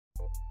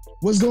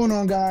What's going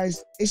on,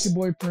 guys? It's your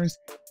boy Prince,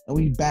 and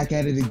we back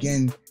at it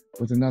again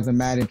with another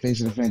Madden Face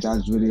of the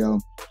Franchise video.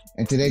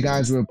 And today,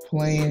 guys, we're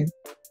playing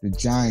the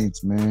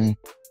Giants, man.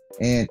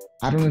 And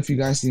I don't know if you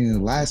guys seen in the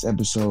last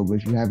episode, but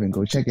if you haven't,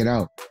 go check it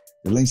out.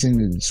 The link's in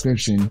the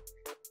description.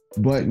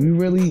 But we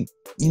really,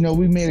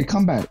 we made a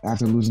comeback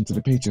after losing to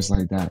the Patriots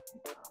like that.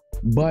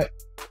 But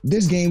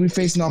this game, we're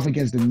facing off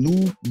against the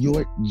New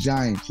York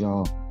Giants,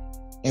 y'all.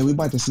 And we're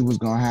about to see what's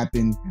going to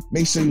happen.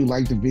 Make sure you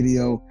like the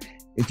video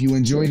if you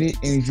enjoyed it,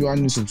 and if you are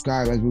new,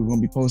 subscribe, as we're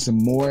going to be posting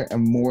more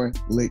and more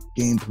lit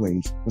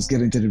gameplays. Let's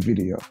get into the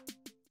video.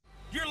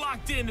 You're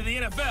locked into the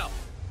NFL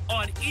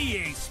on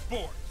EA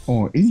Sports.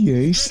 On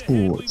EA Straight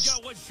ahead, Sports. we've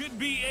got what should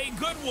be a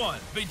good one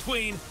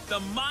between the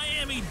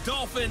Miami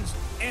Dolphins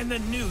and the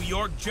New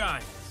York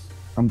Giants.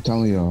 I'm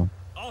telling y'all,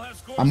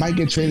 I might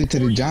get traded to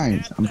the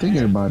Giants. I'm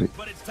thinking about it.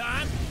 But it's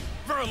time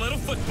for a little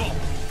football.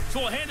 So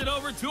we'll hand it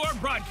over to our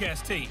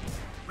broadcast team.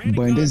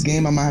 But in this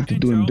game, I might have to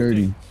do him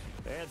dirty.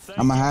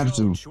 I might have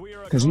to,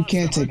 because we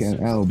can't take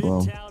an L,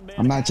 bro.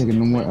 I'm not taking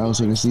no more L's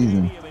for the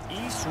season.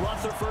 East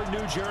Rutherford,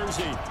 New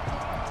Jersey.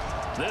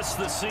 This is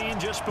the scene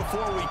just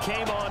before we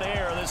came on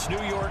air. This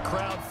New York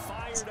crowd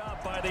fired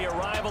up by the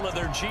arrival of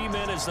their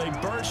G-men as they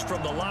burst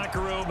from the locker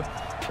room.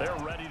 They're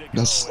ready to go.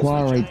 That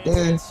squad right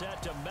there.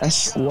 That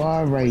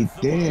squad right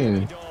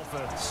there.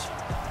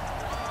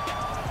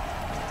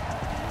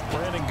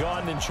 Brandon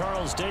Gaudin and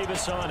Charles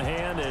Davis on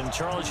hand. And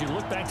Charles, you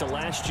look back to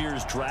last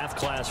year's draft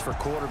class for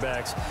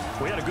quarterbacks.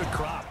 We had a good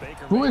crop.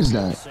 Baker Who is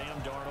that?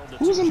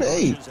 Who's number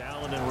 8?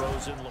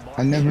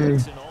 I never,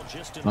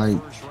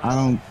 I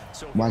don't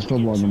watch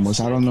football no more,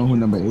 so I don't know who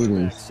number 8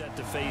 is. Set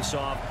to face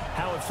off.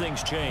 How have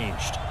things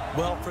changed?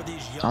 Well, for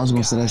these young I was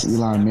going to say that's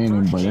Eli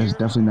Manning, but that's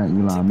definitely not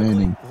Eli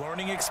Manning.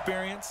 learning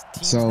experience,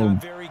 team's So,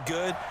 not very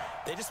good.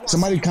 They just want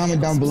somebody to see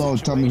comment down below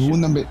and tell me who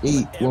number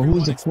 8, well,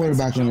 who's the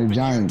quarterback on the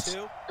Giants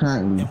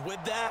currently. And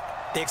with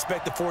that, they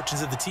expect the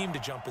fortunes of the team to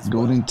jump as well.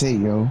 Golden Tate,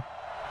 yo.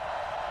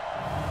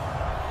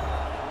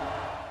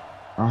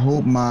 I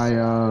hope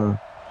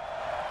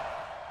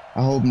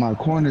my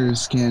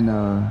corners can,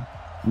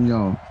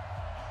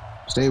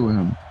 stay with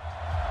him.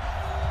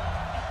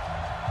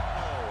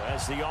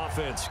 As the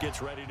offense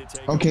gets ready to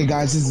take Okay,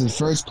 guys, this is the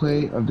first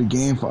play of the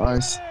game for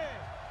us.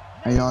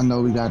 And y'all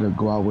know we got to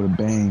go out with a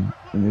bang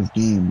in this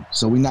game.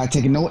 So we're not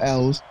taking no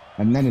L's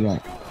and none of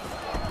that.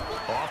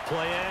 off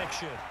play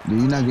action.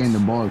 Dude, you're not getting the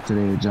ball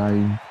today,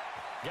 Jai.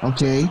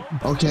 Okay.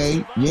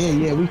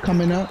 Yeah, we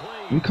coming up.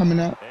 And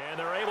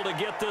they're able to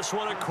get this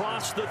one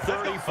across the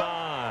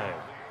 35.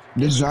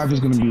 This drive is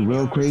going to be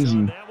real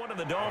crazy. That one of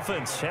the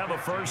Dolphins have a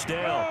first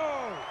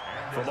down.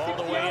 From all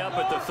the way up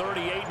at the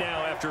 38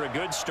 now after a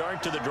good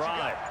start to the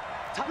drive.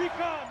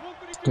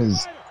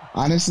 Because,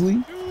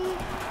 honestly,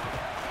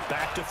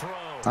 Back to throw.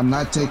 I'm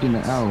not taking the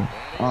L.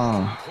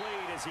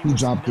 He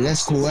dropped it.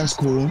 That's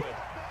cool.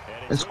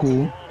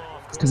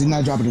 Because he's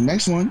not dropping the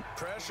next one.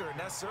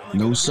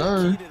 No,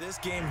 sir. This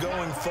game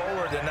going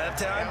forward, and that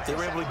time they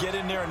were able to get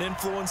in there and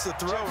influence the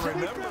throw.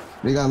 Remember,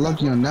 They got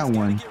lucky on that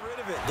one. get rid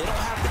of it. They don't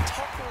have the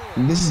tough.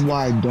 And this is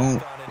why I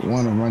don't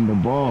want to run the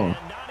ball.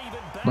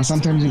 But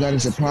sometimes you got to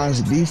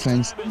surprise the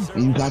defense,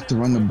 and you got to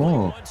run the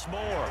ball. Once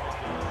more.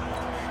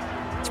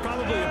 It's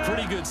probably a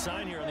pretty good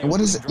sign here. And what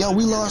is it? Yo,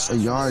 we lost a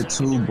yard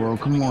too, bro.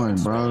 Come on,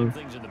 bro.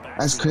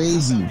 That's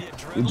crazy.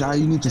 Jai,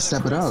 you need to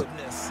step it up.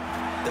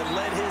 That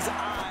led his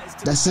eyes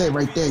to That's it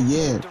right there.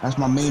 Yeah, that's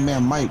my main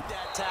man, Mike.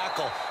 that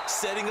tackle,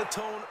 setting a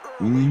tone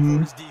early for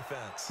his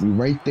defense. We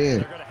right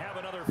there.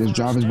 This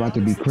drive is about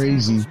to be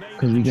crazy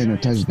because we getting a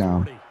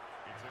touchdown.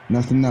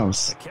 Nothing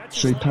else.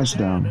 Straight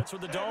touchdown. That's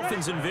what the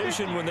Dolphins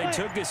envisioned when they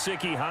took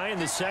Gesicki high in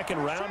the second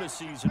round of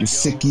season.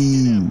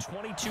 Gesicki.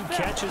 22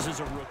 catches as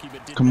a rookie,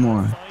 but did Come not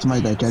on. find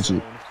Somebody the gotta catch end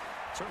it. zone.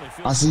 Certainly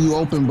feels I see you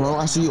open, bro.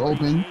 I see you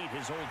open.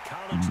 his old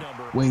college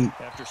number Wait.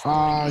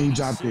 after He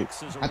dropped it.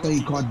 starting I thought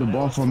he caught the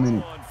ball for a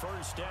minute. on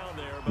first down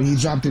there, But he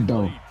dropped it,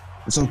 though.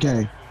 It's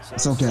okay.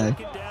 It's okay.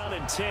 Second down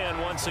and 10.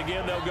 Once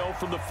again, they'll go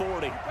from the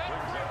 40.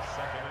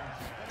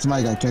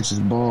 Somebody gotta catch this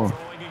ball.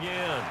 Going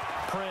again.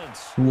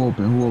 Prince. Who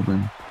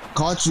open?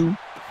 Caught you.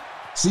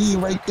 See you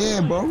right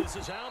there, bro. This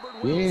is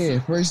Albert Wilson. Yeah,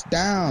 first And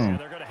down.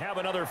 they're going to have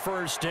another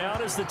first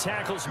down as the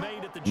tackle's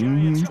made at the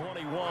Giants'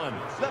 21.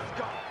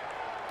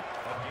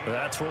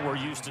 That's what we're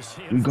used to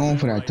seeing. We're going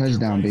for that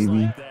touchdown,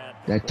 baby.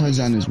 That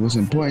touchdown is what's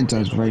important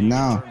to us right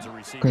now.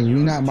 Because we're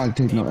not about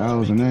to take no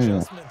L's or none of that.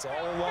 Adjustments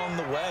all along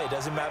the way.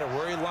 Doesn't matter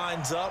where he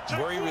lines up,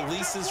 where he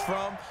releases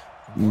from.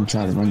 You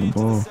try to run the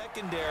ball.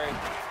 Secondary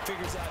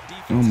figures out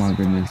defense. Oh, my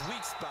goodness.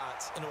 Weak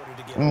spots in order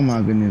to get Oh,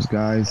 my goodness,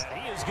 guys.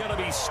 He is going to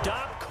be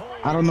stopped cold.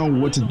 I don't know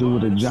what to do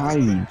with a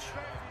Giant.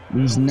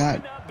 He's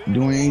not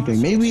doing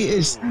anything. Maybe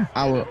it's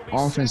our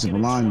offensive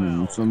line,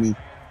 you feel me?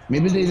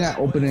 Maybe they're not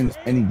opening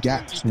any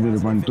gaps for me to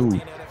run through.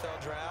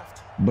 NFL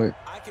draft. But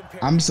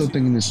I'm still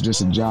thinking this is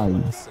just a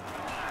Giant.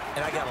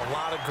 And I got a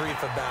lot of grief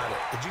about it.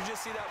 Did you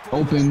just see that play?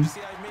 Open. Did you see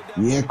how he made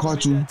that Yeah, play?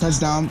 caught you.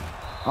 Touchdown.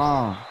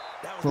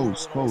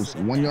 Close, close.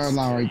 1 yard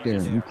line right there.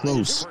 We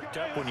close.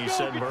 When you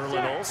said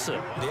Merlin Olsen.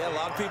 Yeah, a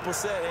lot of people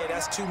said, hey,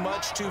 that's too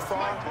much, too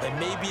far, and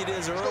maybe it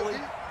is early,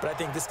 but I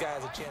think this guy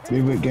has a chance.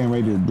 They were getting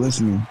ready to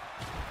blitz me.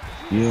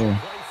 Yeah.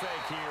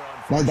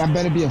 That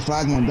better be a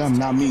flag on them,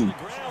 not me.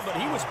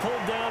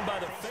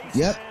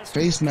 Yep,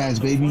 face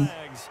mask, baby.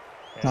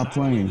 Stop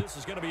playing. This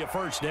is going to be a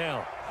first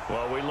down.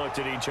 Well, we looked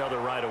at each other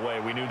right away.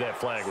 We knew that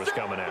flag was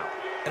coming out.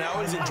 And I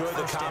always enjoy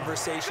the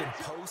conversation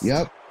post.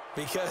 Yep.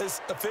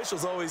 Because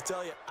officials always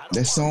tell you, I don't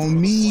that's on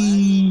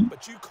me.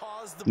 but you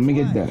caused the Let me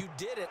get play. that. You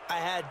did it. I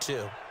had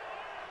to.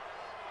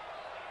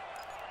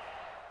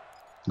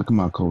 Look at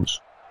my coach.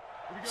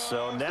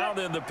 So now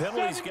then the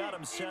penalties got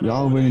him set.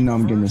 Y'all already know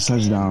I'm getting a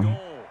touchdown.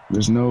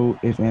 There's no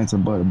if, ands, or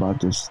but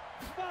about this.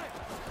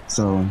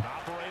 So,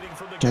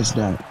 catch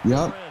that.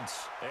 Yup.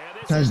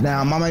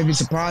 Touchdown. I might be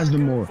surprised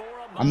more.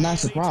 I'm not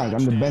surprised.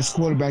 I'm the best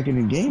quarterback in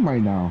the game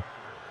right now.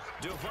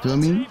 Feel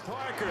me?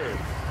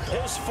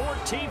 His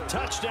 14th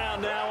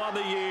touchdown now on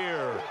the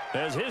year.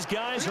 As his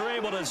guys are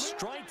able to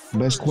strike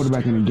best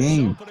quarterback in the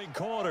game.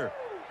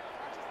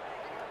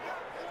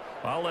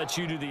 I'll let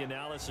you do the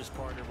analysis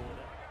part of it.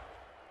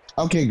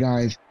 Okay,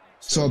 guys.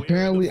 So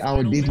apparently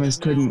our defense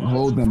couldn't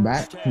hold them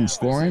back from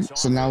scoring,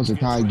 so now it's a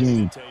tie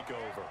game.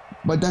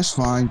 But that's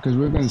fine, because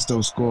we're going to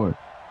still score.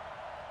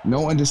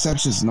 No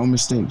interceptions, no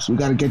mistakes. We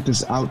got to get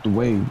this out the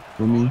way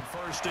for me.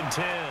 First and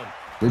 10.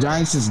 The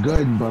Giants is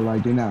good, but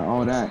like they're not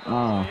all that.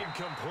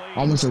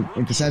 Almost an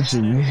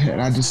interception,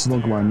 and I just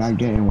spoke about not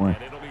getting one.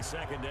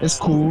 It's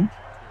cool.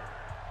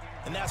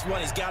 And that's one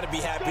he's got to be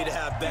happy to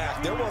have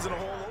back. There wasn't a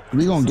whole lot.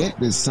 We gonna get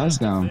this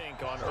touchdown,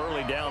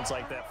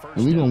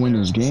 and we gonna win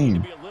this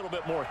game.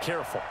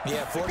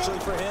 Yeah, fortunately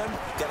for him,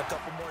 got a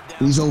couple more downs.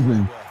 He's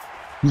open.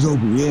 He's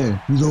open.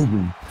 Yeah, he's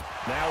open.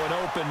 Now an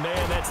open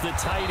man. That's the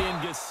tight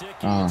end.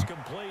 Gesicki. It's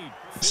complete.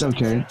 It's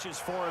okay.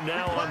 For him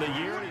now on the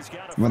year.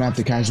 I'm gonna have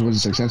to catch it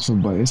wasn't successful,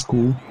 but it's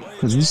cool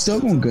because we still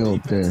gonna go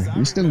up there.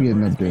 We still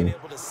getting up there.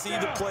 Able to see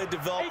the play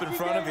develop in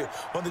front of you.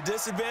 One of the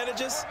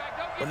disadvantages,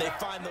 when they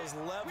find those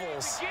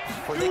levels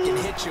where they can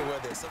hit you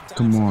with it. Sometimes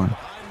come on.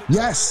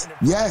 Yes,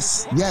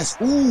 yes, yes.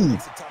 Ooh,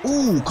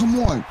 ooh, come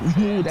on.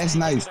 Ooh, that's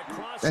nice.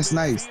 That's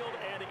nice.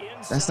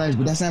 That's nice,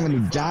 but that's not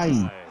even a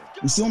Ajayi.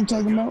 You see what I'm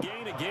talking about?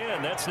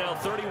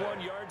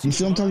 You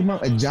see what I'm talking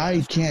about?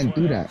 Ajayi can't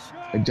do that.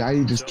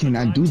 Ajayi just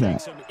cannot do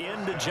that.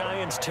 Into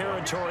Giants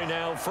territory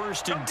now,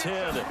 1st and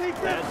 10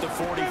 at the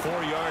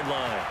 44-yard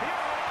line.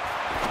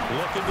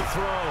 Looking to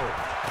throw.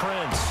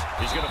 Prince.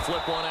 He's going to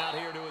flip one out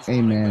here to his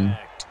hey, man.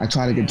 I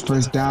try to get the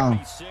first down.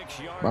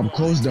 I'm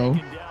close, though.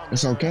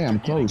 It's okay. I'm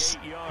close.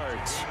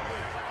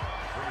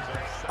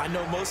 I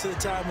know most of the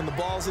time when the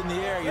ball's in the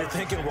air, you're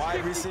thinking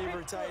wide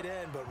receiver, tight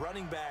end, but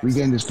running back. We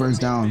getting this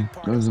first down.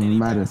 Doesn't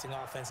matter.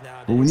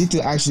 But we need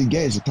to actually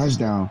get is a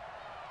touchdown.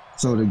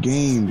 So the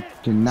game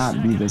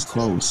cannot be this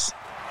close.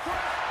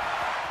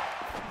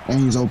 And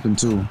he's open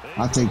too.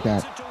 I'll take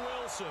that.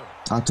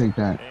 I'll take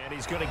that. And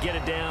he's going to get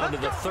it down to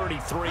the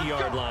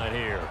 33-yard line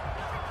here.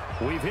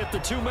 We've hit the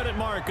 2-minute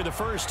mark of the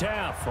first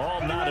half. All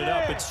knotted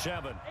up at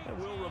 7. And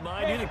we'll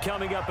remind you that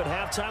coming up at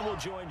halftime, we'll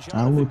join Jonathan.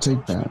 I will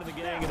take that. The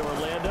gang in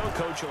Orlando.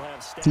 Coach will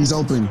have he's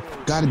open.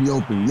 Got to be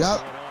open.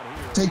 Yup.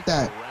 Take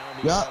that.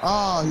 Yup.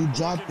 Oh, he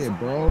dropped it,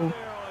 bro.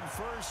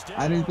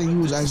 I didn't think he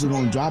was actually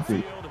going to drop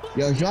it.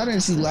 Yo, if y'all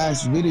didn't see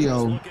last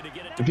video,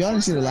 if y'all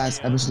didn't see the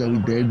last episode that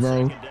we did,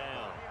 bro,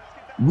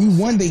 we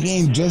won the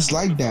game just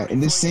like that. In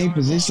this same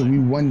position, we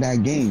won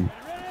that game.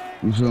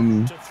 You feel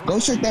me? Go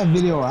check that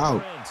video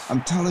out.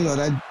 I'm telling y'all,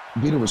 that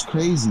video was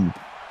crazy.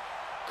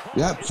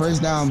 Yep,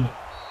 first down.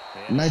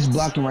 Nice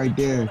blocking right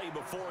there.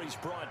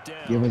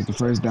 Give us the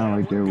first down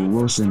right there with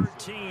Wilson.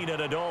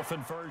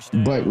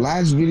 But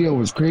last video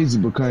was crazy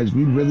because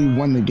we really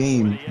won the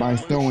game by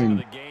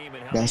throwing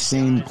that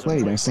same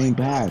play, that same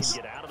pass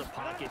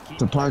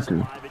to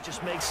Parker. It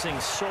just makes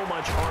things so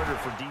much harder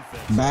for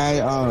defense.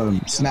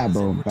 Bad snap,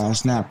 bro. Bad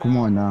snap. Come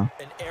on now.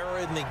 An error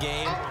in the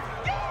game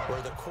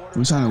where the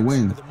we're trying to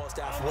win. The most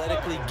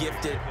athletically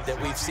gifted that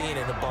we've seen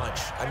in a bunch.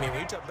 I mean,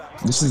 we talk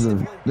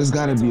about this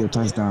gotta be a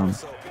touchdown.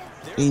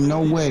 Ain't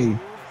no way.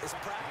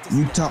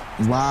 You talk.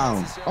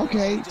 Wow.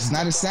 Okay, it's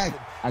not a sack.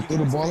 I threw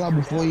the ball out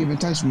before he even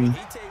touched me.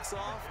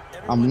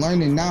 I'm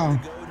learning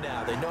now.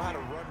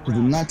 Because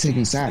I'm not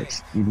taking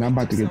sacks. You're not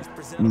about to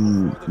get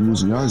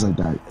losing yards like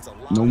that.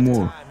 No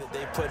more.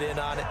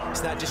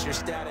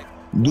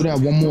 Do that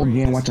one more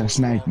again. Watch I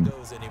smack you.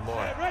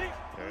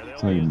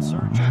 Tell you,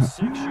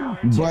 man.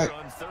 But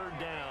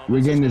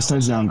we're getting this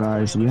touchdown,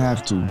 guys. We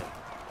have to.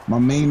 My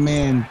main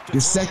man,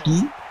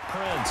 Gesicki.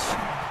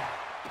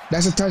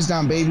 That's a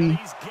touchdown, baby.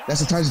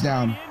 That's a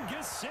touchdown.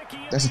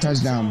 That's a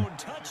touchdown.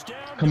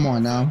 Come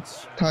on now.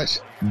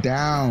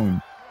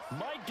 Touchdown.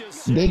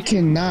 They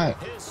cannot.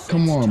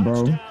 Come on,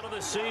 bro.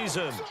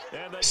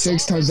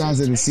 6 touchdowns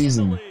in the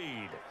season.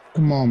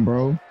 Come on,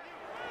 bro.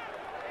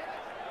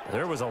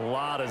 There was a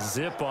lot of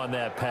zip on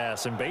that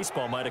pass, and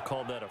baseball might have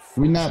called that a...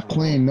 We're not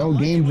playing no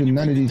games with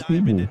none of these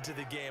people.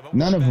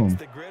 None of them.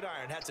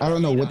 I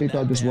don't know what they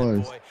thought this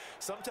was.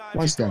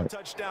 Watch that.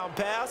 Touchdown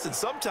pass, and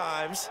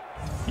sometimes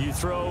you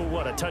throw,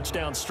 what, a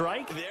touchdown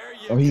strike?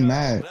 Oh, he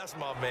mad. That's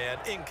my man.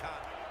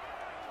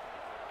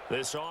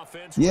 This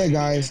offense, yeah,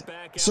 guys.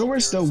 So we're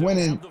still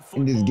winning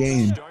in this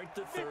game.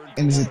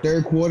 And it's the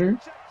third quarter.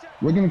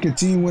 We're going to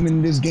continue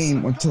winning this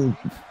game until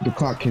the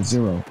clock hits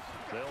 0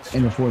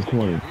 in the fourth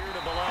quarter.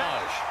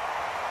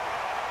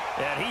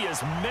 And he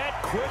is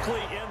met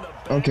quickly in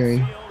the okay,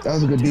 that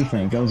was a good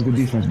defense. That was a good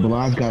defense.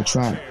 Balaj got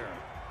trapped.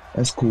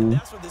 That's cool.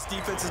 That's what this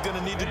defense is going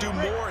to need to do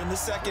more in the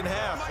second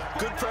half.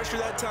 Good pressure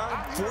that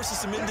time, forces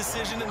some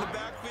indecision in the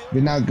backfield.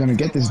 They're not going to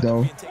get this,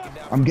 though.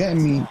 I'm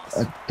getting me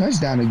a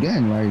touchdown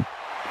again. Like,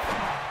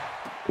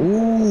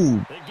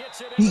 ooh,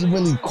 he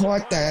really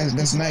caught that.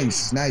 That's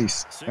nice.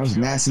 Nice. That was a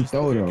nasty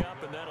throw, though.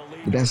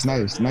 But that's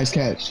nice. Nice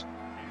catch.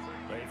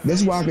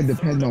 This is why I can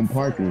depend on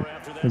Parker,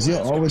 because he'll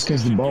always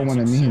catch the ball when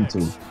I need him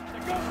to.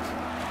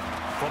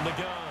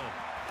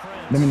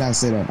 Let me not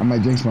say that. I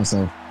might jinx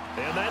myself.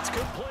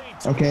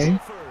 Okay.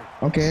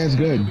 Okay, that's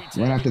good.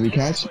 Right after the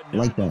catch, I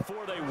like that.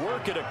 They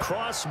work it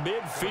across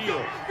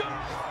midfield.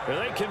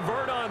 They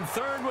convert on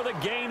third with a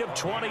gain of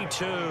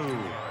 22.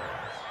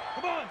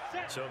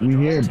 We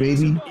here,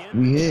 baby.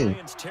 We here.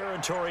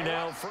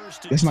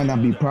 This might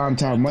not be prime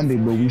time Monday,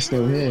 but we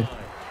still here.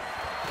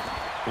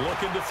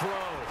 Looking to throw.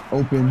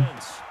 Open.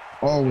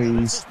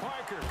 Always.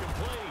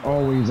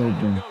 Always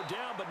open.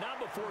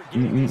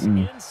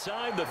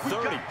 Inside the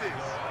 30.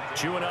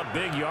 Chewing up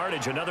big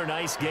yardage. Another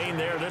nice gain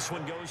there. This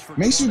one goes for...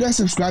 Make sure you guys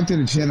subscribe to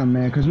the channel,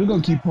 man, because we're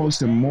going to keep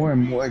posting more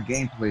and more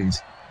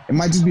gameplays. It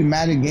might just be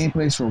Madden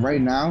gameplays for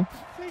right now,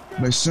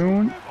 but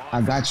soon,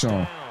 I got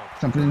y'all.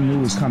 Something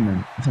new is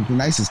coming. Something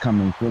nice is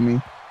coming, feel me?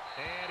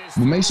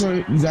 But make sure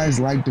you guys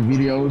like the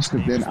videos,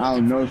 because then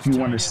I'll know if you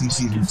want to see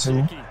Season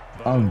 2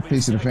 of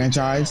Face of the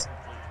Franchise.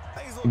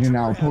 And then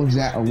I'll post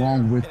that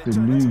along with the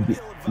new,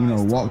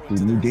 walkthrough,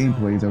 new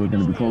gameplays that we're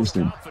going to be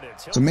posting.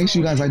 So make sure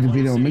you guys like the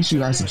video. Make sure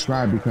you guys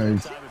subscribe,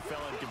 because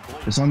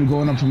it's only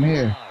going up from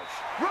here.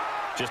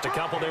 Just a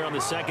couple there on the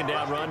second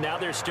down run. Now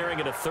they're staring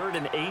at a 3rd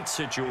and 8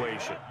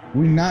 situation.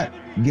 We're not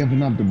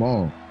giving up the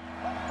ball.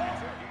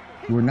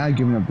 We're not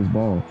giving up this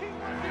ball.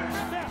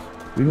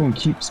 We're going to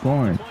keep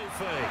scoring.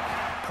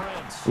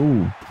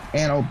 Ooh,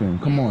 and open.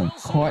 Come on.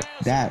 Caught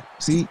that.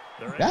 See,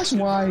 that's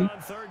why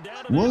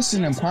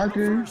Wilson and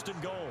Parker,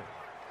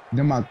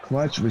 they're my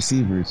clutch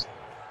receivers.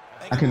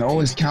 I can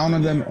always count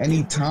on them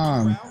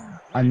anytime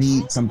I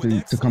need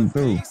something to come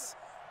through.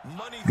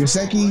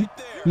 Gesicki,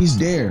 he's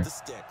there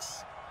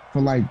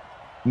for, like,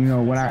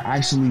 when I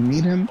actually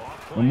need him.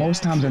 But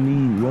most times I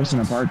need Wilson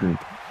and Parker.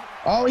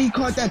 Oh, he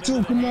caught that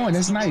too. Come on,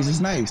 that's nice. That's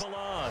nice.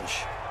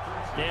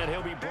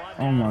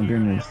 Oh my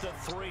goodness.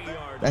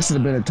 That should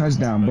have been a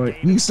touchdown, but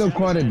he still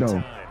caught it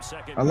though.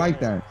 I like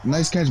that.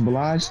 Nice catch,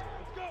 Balaj.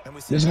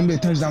 There's gonna be a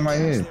touchdown right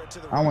here.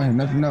 I don't want to hear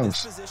nothing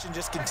else.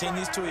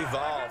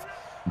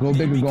 Go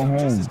big or go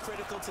home.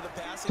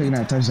 Taking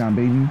that touchdown,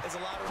 baby.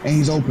 And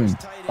he's open.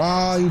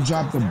 Oh, he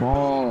dropped the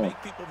ball.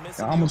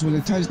 That almost was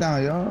a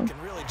touchdown, y'all.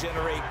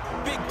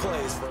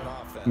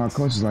 My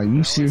coach is like,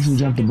 you serious you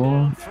dropped the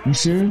ball? You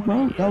serious,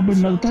 bro? That would be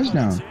another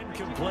touchdown.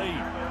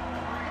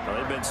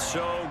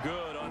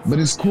 But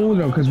it's cool,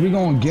 though, because we're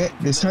going to get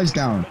this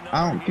touchdown.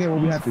 I don't care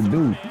what we have to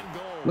do.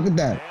 Look at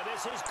that.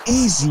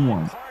 Easy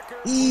one.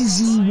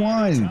 Easy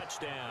one.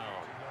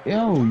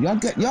 Yo,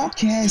 y'all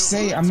can't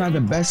say I'm not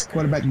the best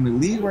quarterback in the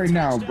league right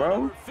now,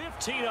 bro.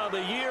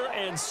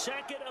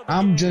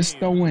 I'm just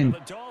throwing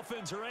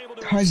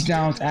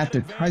touchdowns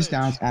after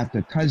touchdowns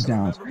after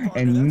touchdowns,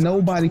 and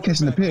nobody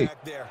catching the pick.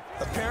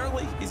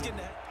 Apparently, he's getting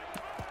that.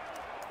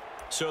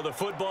 So the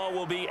football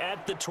will be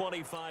at the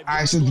 25. All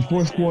right, so the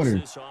fourth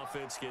quarter.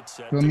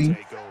 Feel me?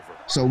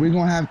 So we're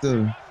gonna have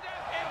to.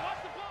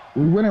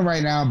 We're winning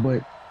right now,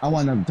 but I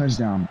want another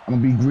touchdown. I'm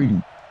gonna be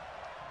greedy.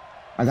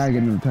 I gotta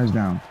get another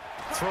touchdown.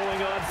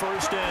 Throwing on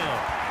first down,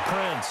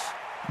 Prince.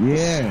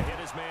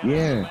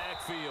 Yeah.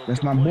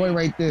 That's my boy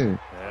right there.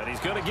 And he's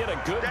gonna get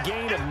a good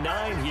gain of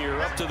 9 here,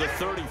 up to the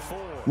 34.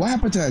 What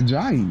happened to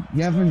Ajayi? He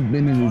haven't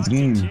been in this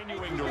game.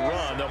 Continuing to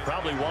run, they'll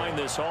probably wind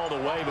this all the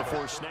way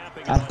before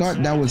snapping. I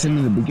thought that was him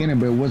in the beginning,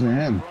 but it wasn't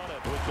him.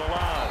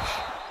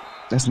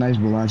 That's nice,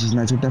 Balaj. It's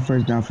nice. Get that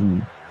first down for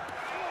me.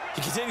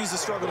 He continues to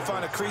struggle to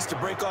find a crease to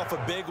break off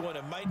a big one,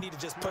 and might need to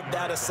just put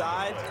that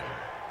aside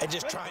and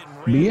just try and.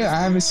 But yeah,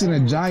 I haven't seen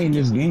Ajayi in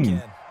this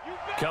game.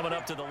 Coming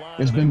up to the line.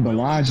 It's been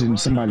Balaj and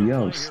somebody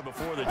else.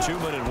 Before the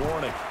 2-minute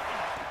warning.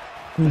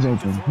 Who's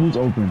open? Who's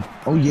open?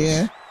 Oh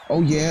yeah.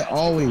 Oh yeah.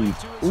 Always.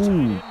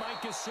 Ooh.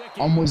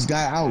 Almost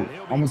got out.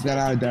 Almost got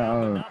out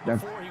of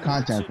that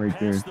contact right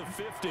there.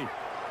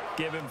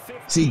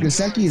 See,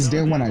 Gesicki is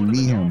there when I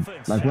need him.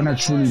 Like when I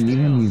truly need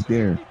him, he's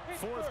there.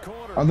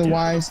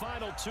 Otherwise,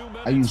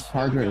 I use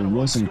Parker and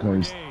Wilson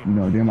because,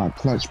 they're my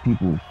clutch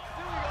people.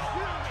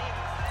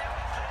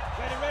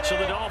 So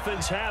the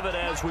Dolphins have it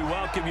as we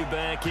welcome you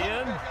back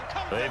in.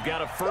 They've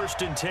got a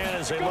 1st and 10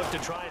 as they look to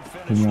try and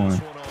finish this one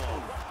off.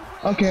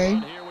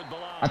 Okay.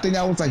 I think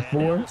that was like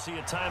 4.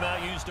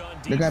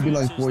 They gotta be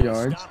like 4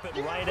 yards.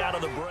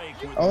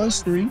 Oh,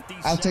 it's 3.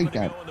 I'll take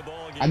that.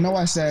 I know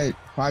I said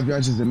 5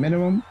 yards is the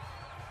minimum,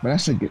 but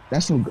that's a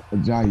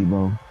Ajayi,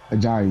 bro.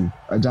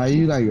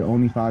 Ajayi like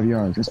only 5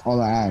 yards. That's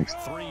all I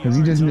asked. Because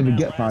he doesn't even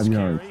get 5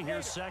 yards.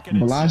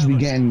 Balaj be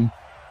getting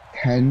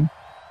 10.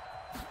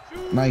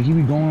 Like he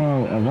be going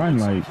on a run.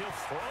 Like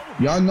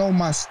y'all know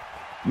my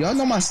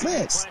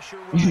slants.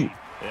 And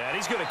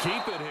he's gonna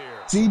keep it here.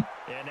 See,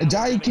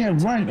 Ajayi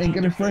can't run and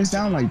get a first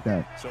down like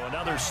that. So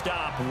another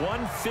stop,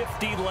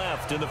 150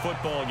 left in the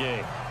football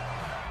game.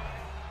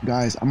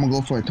 Guys, I'm gonna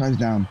go for a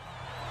touchdown.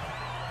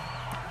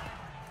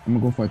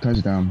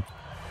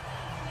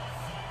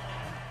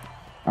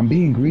 I'm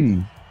being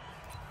greedy.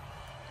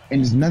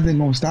 And there's nothing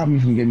gonna stop me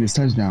from getting this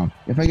touchdown.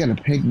 If I get a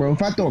pick, bro,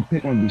 if I throw a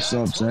pick, I'm gonna be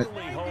so upset.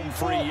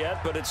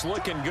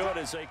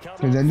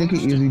 Because then they can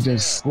easily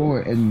just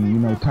score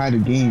and, tie the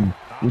game,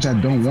 which I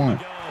don't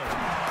want.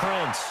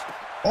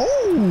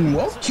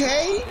 Oh,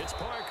 okay.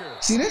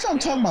 See, this I'm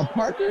talking about,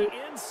 Parker.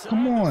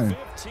 Come on.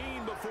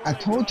 I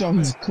told y'all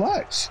he's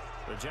clutch.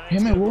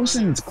 Him and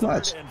Wilson is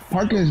clutch.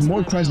 Parker is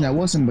more clutch than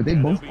Wilson, but they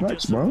both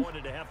clutch, bro.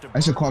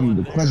 I should call them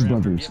the Clutch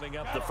Brothers.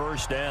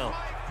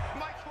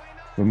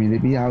 I mean, they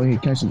be out here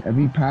catching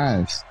every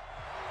pass.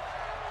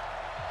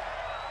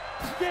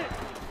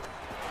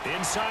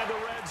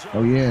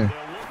 Oh, yeah.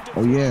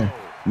 Oh, yeah.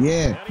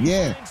 Yeah.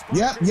 Yep.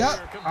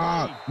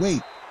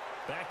 Wait.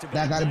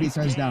 That gotta be a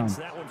touchdown.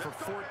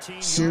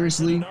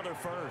 Seriously?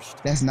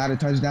 That's not a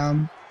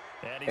touchdown?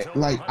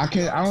 Like, I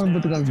don't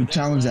even think I can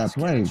challenge that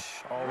play.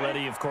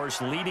 Already, of course,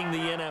 leading the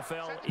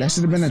NFL. That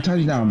should have been a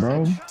touchdown,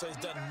 bro.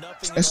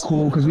 That's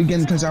cool, because we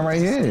getting a touchdown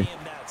right here.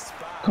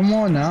 Come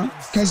on now.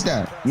 Catch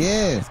that.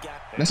 Yeah.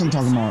 That's what I'm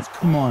talking about.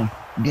 Come on.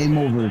 Game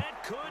over.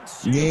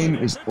 Game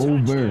is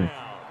over.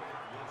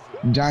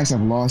 The Giants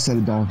have lost to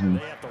the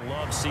Dolphins. They have to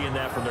love seeing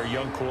that from their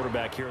young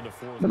quarterback here in the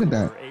fourth. Look at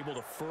that. Able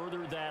to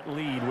further that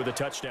lead with a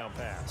touchdown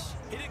pass.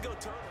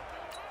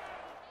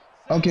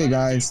 Okay,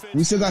 guys.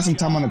 We still got some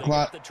time on the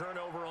clock.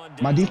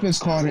 My defense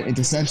called an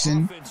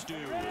interception,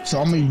 so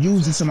I'm going to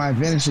use this to my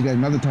advantage to get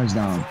another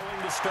touchdown.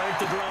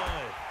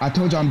 I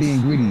told you I'm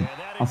being greedy.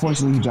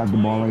 Unfortunately, he dropped the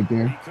ball right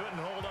there.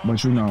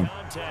 But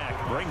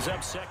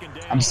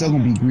I'm still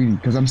going to be greedy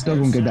because I'm still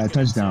going to get that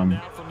touchdown.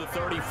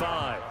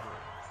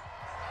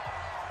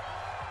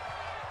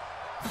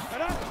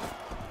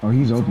 Oh,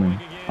 he's open.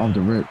 Off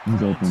the rip,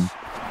 he's open.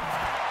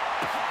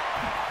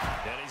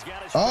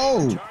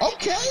 Oh,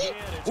 okay.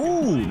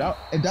 Ooh,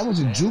 if that was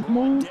a juke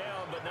move,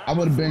 I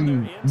would have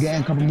been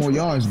getting a couple more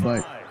yards,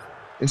 but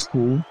it's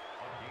cool.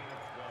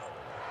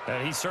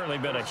 And he's certainly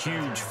been a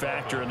huge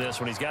factor in this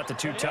when he's got the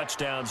 2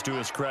 touchdowns to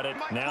his credit.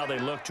 Now they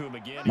look to him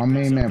again. My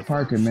main man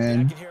Parker,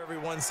 man.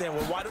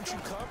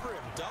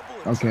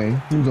 Okay,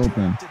 who's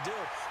open?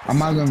 I'm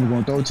not even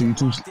going to throw it to you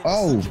too.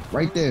 Oh,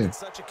 right there.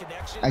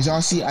 As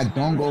y'all see, I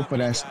don't go for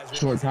that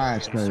short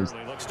pass because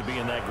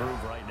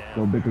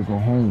go big or go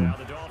home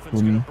for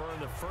me.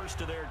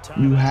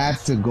 You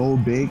have to go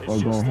big or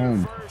go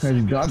home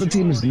because the other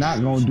team is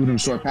not going to do them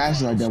short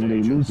passes like that when they're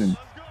losing.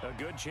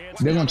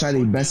 They're going to try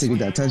their best to get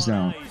that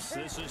touchdown.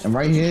 And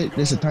right here,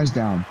 this is a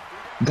touchdown.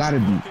 Gotta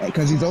be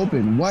because he's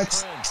open.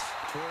 What?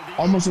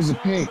 Almost was a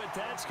pick.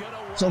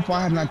 So far,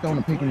 I have not thrown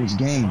a pick in this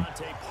game.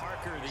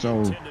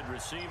 So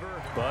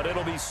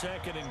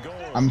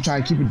I'm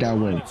trying to keep it that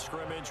way.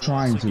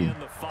 Trying to.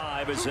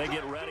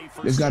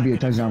 There's got to be a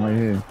touchdown right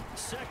here.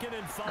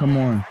 Come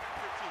on.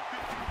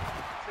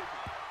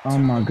 Oh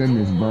my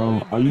goodness,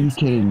 bro. Are you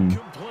kidding me?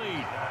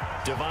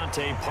 I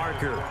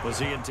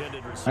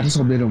just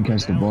hope they don't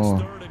catch the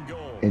ball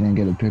and then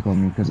get a pick on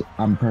me because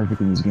I'm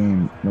perfect in this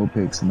game. No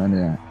picks, none of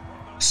that.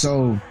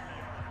 So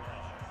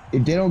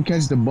if they don't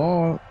catch the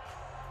ball,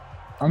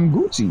 I'm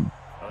Gucci.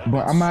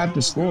 But I'm going to have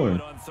to score.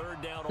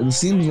 It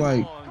seems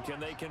like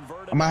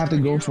I might have to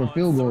go for a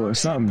field goal or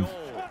something.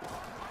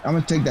 I'm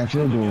going to take that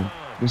field goal.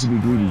 This should be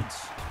greedy.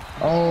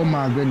 Oh,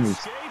 my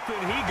goodness.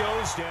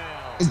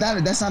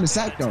 That's not a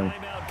sack, though.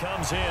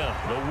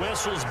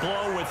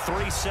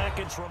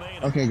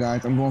 Okay,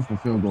 guys. I'm going for a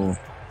field goal.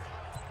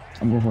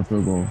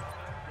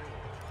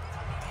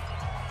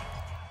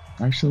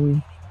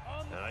 Actually,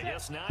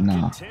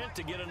 nah.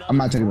 I'm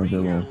not taking a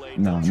field goal.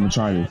 No, I'm going to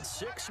try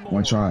this. I'm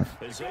going to try it.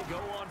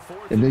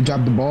 If they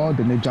drop the ball,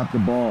 then they drop the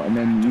ball, and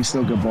then we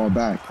still get ball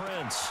back.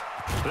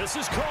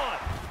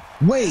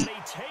 Wait.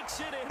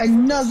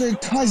 Another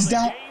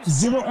touchdown.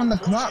 0 on the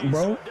clock,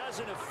 bro.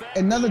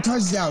 Another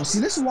touchdown. See,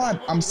 this is why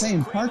I'm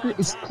saying Parker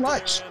is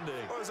clutch.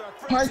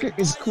 Parker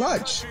is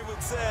clutch.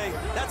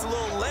 That's a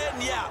little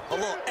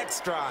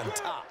extra on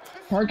top.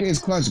 Parker is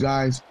clutch,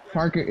 guys.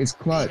 Parker is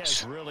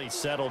clutch.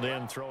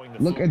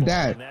 Look at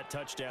that.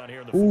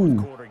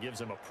 Ooh.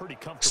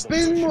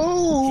 Spin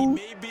move.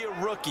 He may be a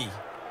rookie,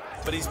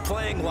 but he's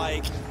playing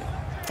like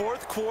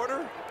fourth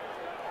quarter,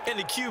 and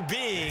the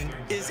QBing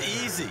is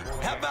easy.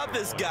 How about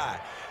this guy?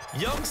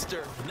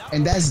 Youngster.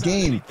 And that's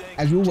game.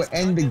 As we would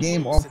end the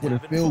game off with a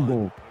field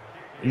goal.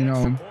 You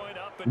know,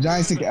 The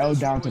Giants take an L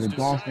down to the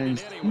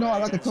Dolphins. No,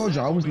 like I told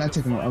you, I was not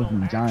taking no L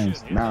from the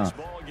Giants. Nah.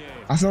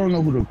 I still don't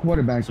know who the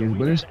quarterback is,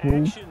 but it's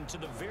cool.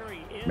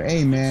 But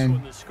hey,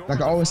 man,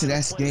 like I always say,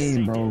 that's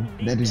game, bro.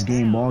 That is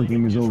game. Ball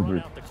game is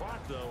over.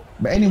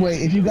 But anyway,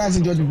 if you guys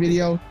enjoyed the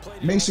video,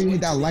 make sure you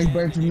hit that like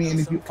button for me. And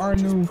if you are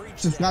new,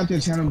 subscribe to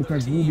the channel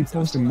because we'll be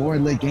posting more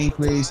lit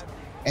gameplays.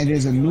 And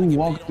there's a new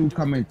walkthrough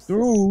coming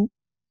through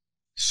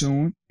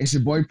soon. It's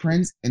your boy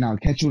Prince, and I'll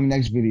catch you in the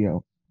next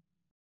video.